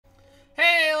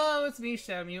it's me,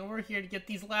 Shamu. We're here to get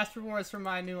these last rewards from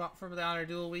the Honor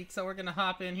Duel Week, so we're gonna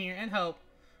hop in here and hope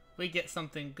we get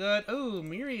something good. Ooh,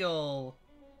 Muriel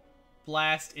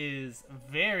Blast is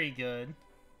very good.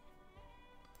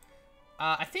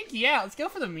 I think, yeah, let's go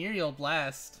for the Muriel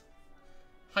Blast.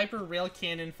 Hyper Rail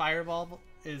Cannon Fireball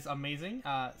is amazing,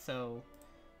 so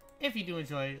if you do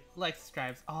enjoy, like,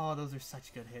 subscribe. Oh, those are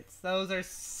such good hits. Those are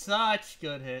such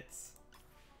good hits.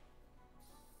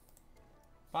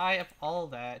 Buy up all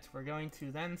that. We're going to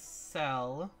then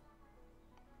sell...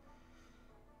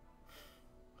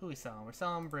 Who are we selling? We're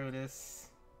selling Brutus.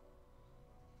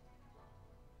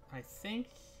 I think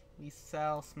we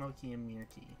sell Smokey and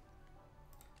Mirky.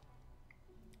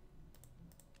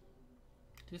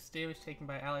 Just damage taken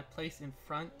by ally placed in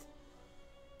front.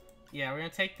 Yeah, we're going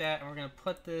to take that and we're going to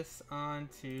put this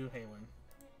onto Haywin.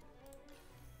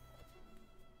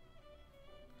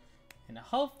 And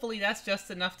hopefully that's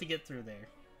just enough to get through there.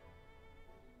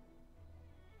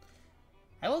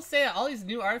 I will say that all these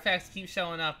new artifacts keep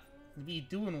showing up to be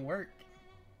doing work.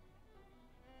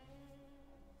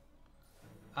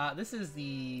 This is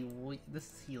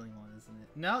healing one, isn't it?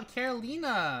 No,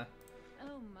 Carolina!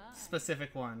 Oh my.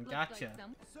 Specific one, gotcha.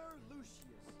 Sir Lucius,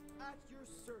 at your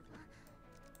service.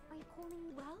 Are you calling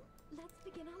me? Well, let's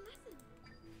begin our lesson.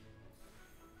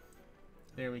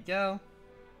 There we go.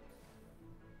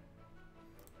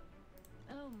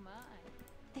 Oh my.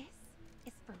 This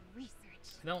is for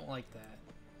research. I don't like that.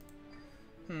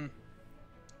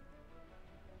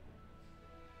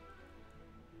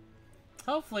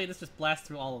 Hopefully this just blasts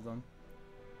through all of them.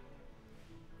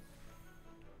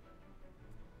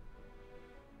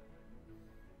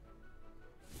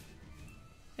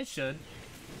 It should.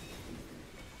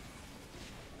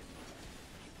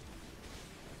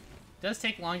 Does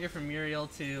take longer for Muriel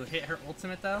to hit her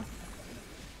ultimate though.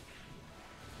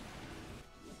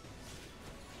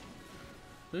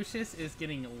 Lucius is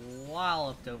getting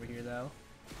walloped over here though.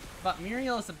 But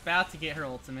Muriel is about to get her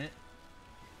ultimate.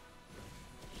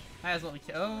 That is what we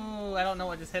can. Oh, I don't know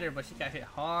what just hit her, but she got hit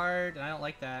hard, and I don't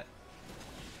like that.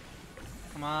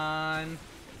 Come on.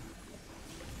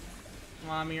 Come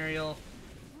on, Muriel.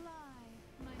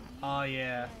 Oh,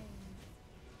 yeah.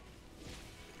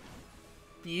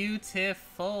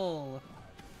 Beautiful.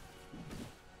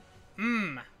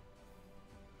 Alright,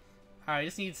 I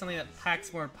just need something that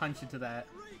packs more punch into that.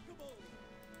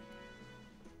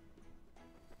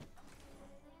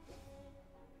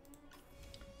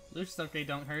 Lucius upgrade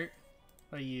don't hurt.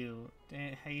 What are you?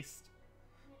 Haste.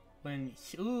 When...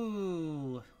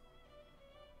 Ooh.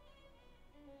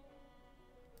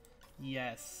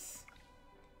 Yes.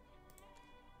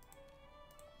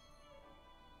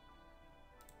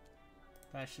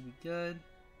 That should be good.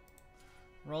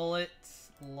 Roll it.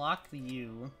 Lock the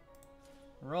U.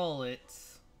 Roll it.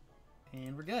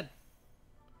 And we're good.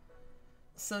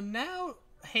 So now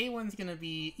Haywin's gonna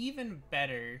be even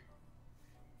better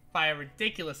by a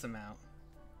ridiculous amount.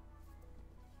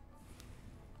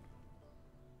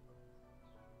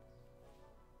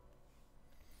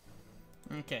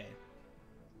 Okay.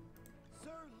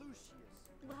 Sir Lucius.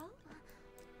 Well,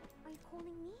 are you calling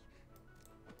me?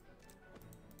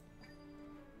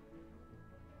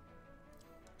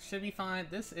 Should be fine.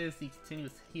 This is the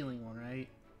continuous healing one, right?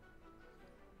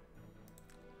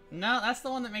 No, that's the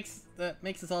one that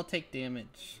makes us all take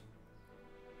damage.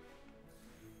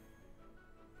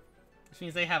 Which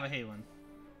means they have a Haywin.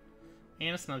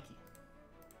 And a Smokey.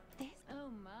 This? Oh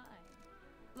my.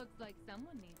 Looks like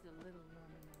someone needs a little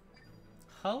warming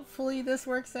up. Hopefully this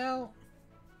works out.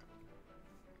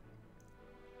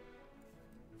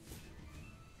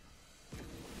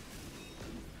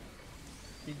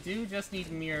 We do just need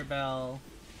Muriel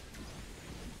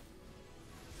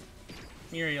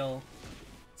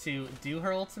to do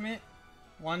her ultimate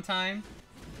one time.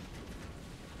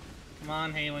 Come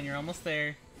on, Haywin, you're almost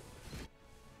there.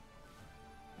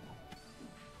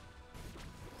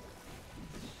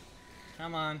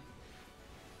 Come on.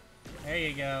 There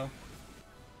you go.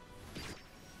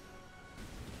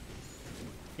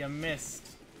 You missed.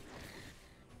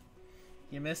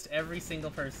 You missed every single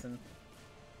person.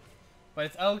 But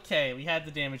it's okay, we had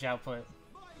the damage output.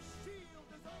 My shield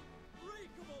is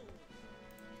unbreakable.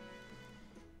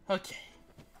 Okay.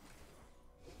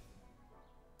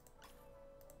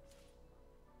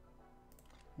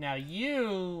 Now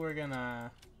we're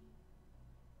gonna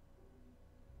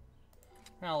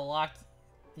lock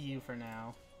you for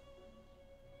now.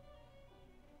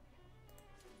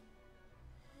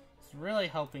 Just really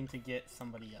hoping to get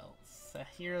somebody else. A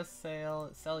hero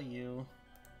sell you.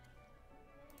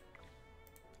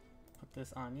 Put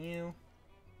this on you.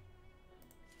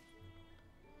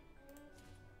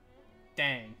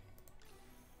 Dang.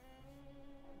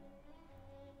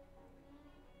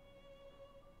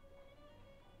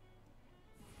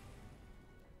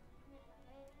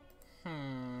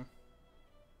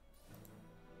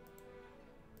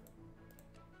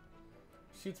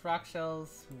 Shoots rock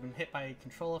shells. We've been hit by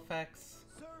control effects.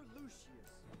 Sir Lucius,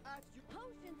 at your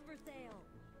Potions for sale.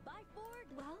 Buy four.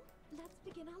 Well, let's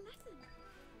begin our lesson.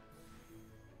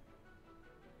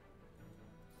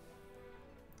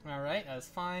 Alright, that's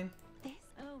fine. This.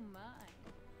 Oh my.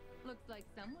 Looks like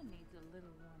someone needs a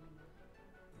little warming up.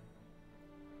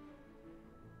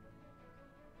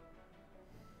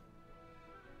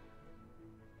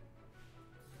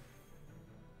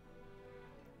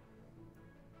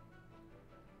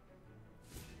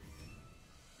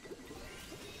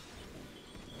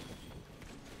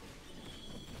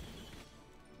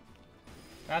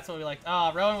 That's what we liked.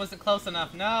 Oh, Rowan wasn't close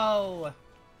enough. No!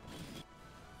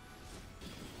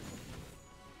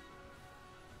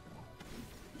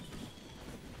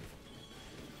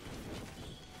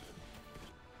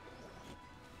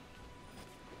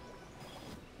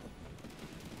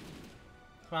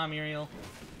 Come on, Muriel.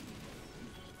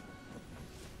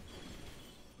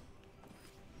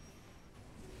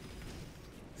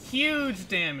 Huge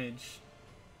damage.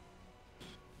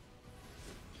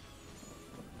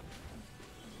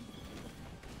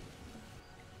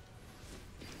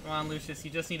 Come on, Lucius. You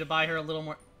just need to buy her a little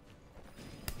more.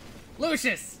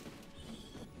 Lucius!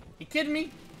 You kidding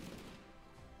me?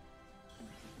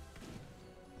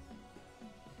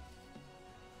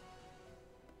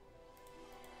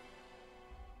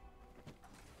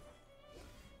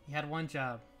 You had one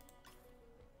job.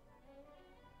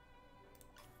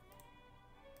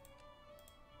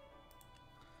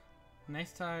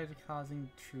 Nice tide causing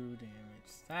true damage.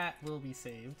 That will be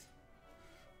saved.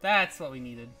 That's what we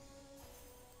needed.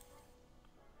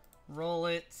 Roll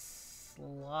it.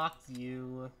 Lock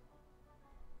you.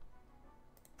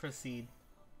 Proceed.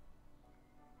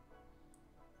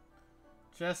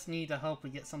 Just need to hope we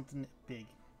get something big.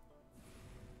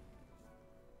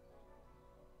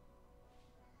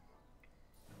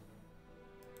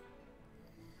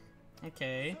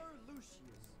 Okay. Sir Lucius,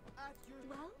 at your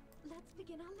Well, let's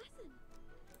begin our lesson.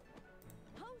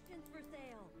 Potions for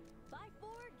sale. Buy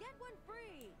four, get one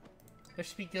free. This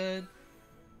should be good.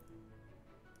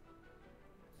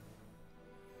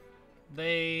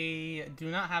 They do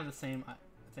not have the same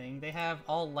thing. They have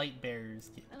all light bearers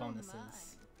get Oh bonuses.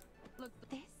 my. Looks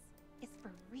This is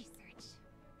for research.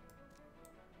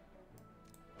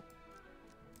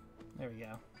 There we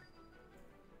go.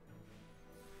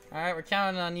 Alright, we're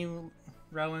counting on you,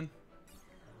 Rowan.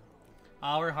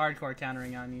 Oh, we're hardcore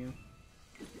countering on you.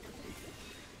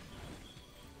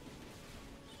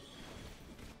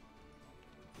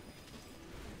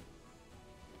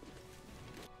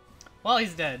 Well,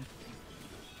 he's dead.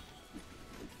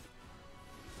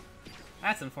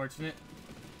 That's unfortunate.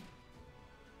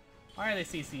 Why are they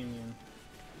CC immune?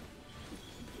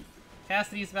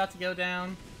 Cassidy's about to go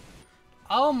down.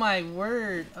 Oh my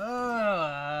word!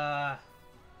 Ugh.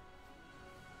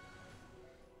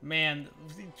 Man,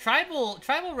 tribal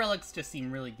relics just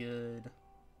seem really good.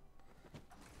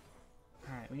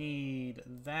 All right, we need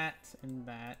that and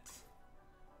that.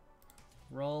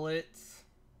 Roll it.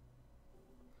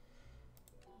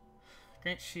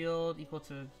 Grant shield equal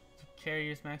to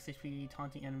carrier's max HP,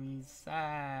 taunting enemies.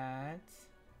 That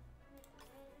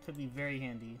could be very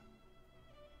handy.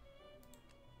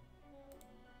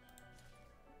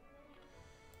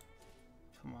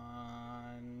 Come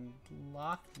on,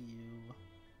 lock you.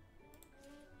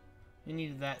 We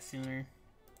needed that sooner.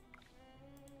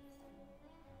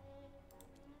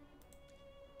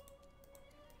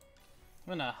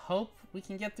 I'm gonna hope we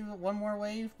can get through one more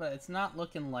wave, but it's not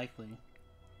looking likely.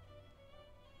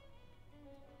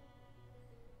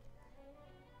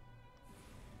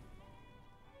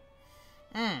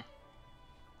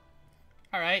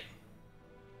 Alright.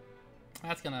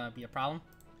 That's gonna be a problem.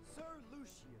 Sir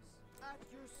Lucius, at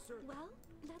your service. Well,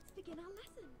 let's begin our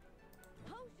lesson.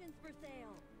 Potions for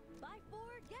sale. Buy four,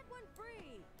 get one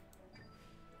free.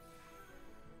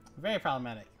 Very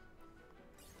problematic.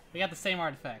 We got the same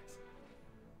artifact.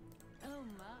 oh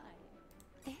my.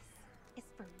 This is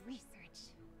for research.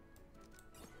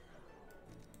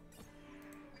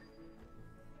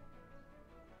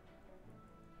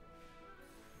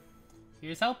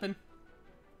 Here's helping.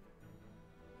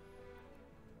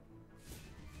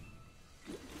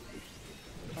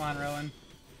 Come on, Rowan.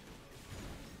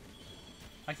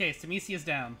 Okay, Samisia's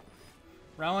down.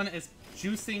 Rowan is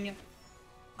juicing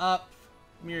up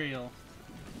Muriel.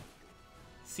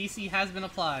 CC has been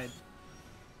applied.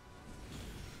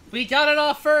 We got it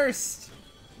off first!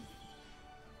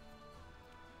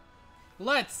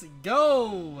 Let's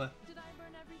go! Did I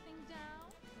burn everything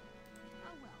down?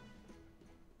 Oh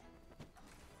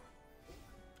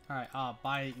well.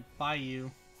 Alright, buy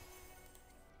you.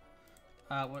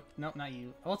 What? Nope, not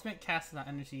you. Ultimate cast is not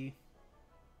energy.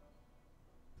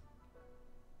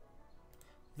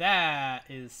 That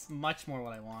is much more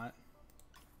what I want.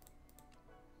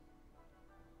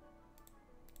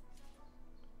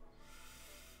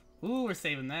 Ooh, we're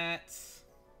saving that.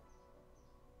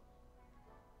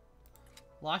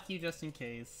 Lock you just in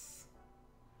case.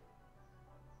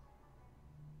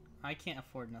 I can't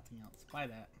afford nothing else. Buy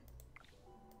that.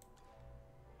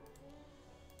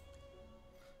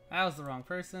 That was the wrong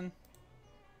person.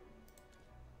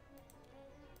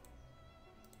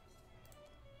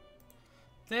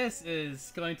 This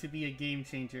is going to be a game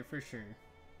changer for sure.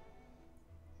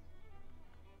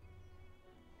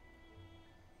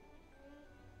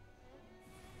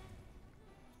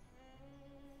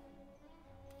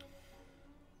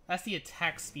 That's the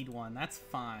attack speed one. That's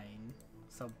fine.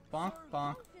 So bonk,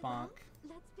 bonk, bonk.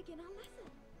 Let's begin our lesson.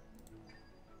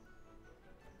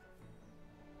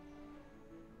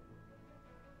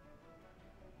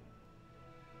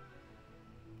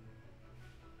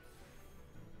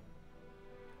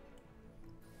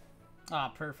 Ah,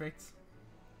 perfect.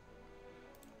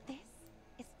 This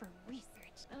is for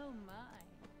research. Oh my.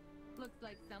 Looks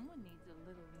like someone needs a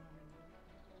little warming up.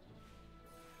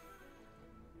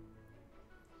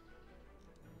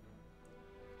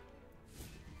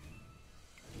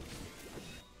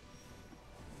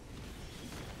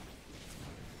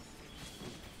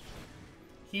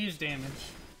 Huge damage.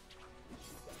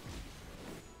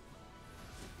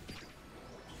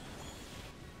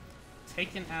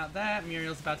 Taking out that.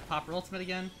 Muriel's about to pop her ultimate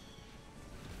again.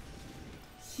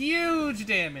 Huge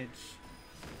damage.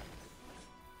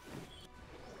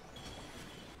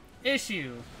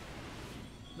 Issue.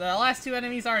 The last two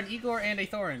enemies are an Igor and a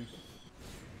Thorin.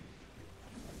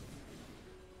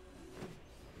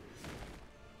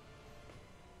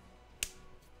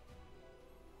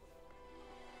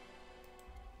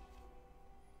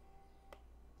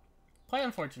 Quite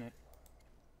unfortunate.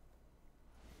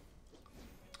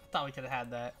 Thought we could have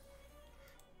had that.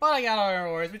 But I got all our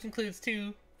rewards, which includes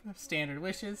 2 standard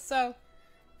wishes. So, if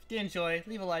you did enjoy,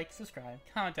 leave a like, subscribe,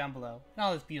 comment down below, and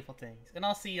all those beautiful things. And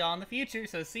I'll see y'all in the future,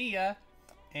 so see ya,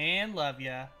 and love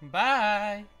ya.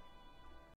 Bye!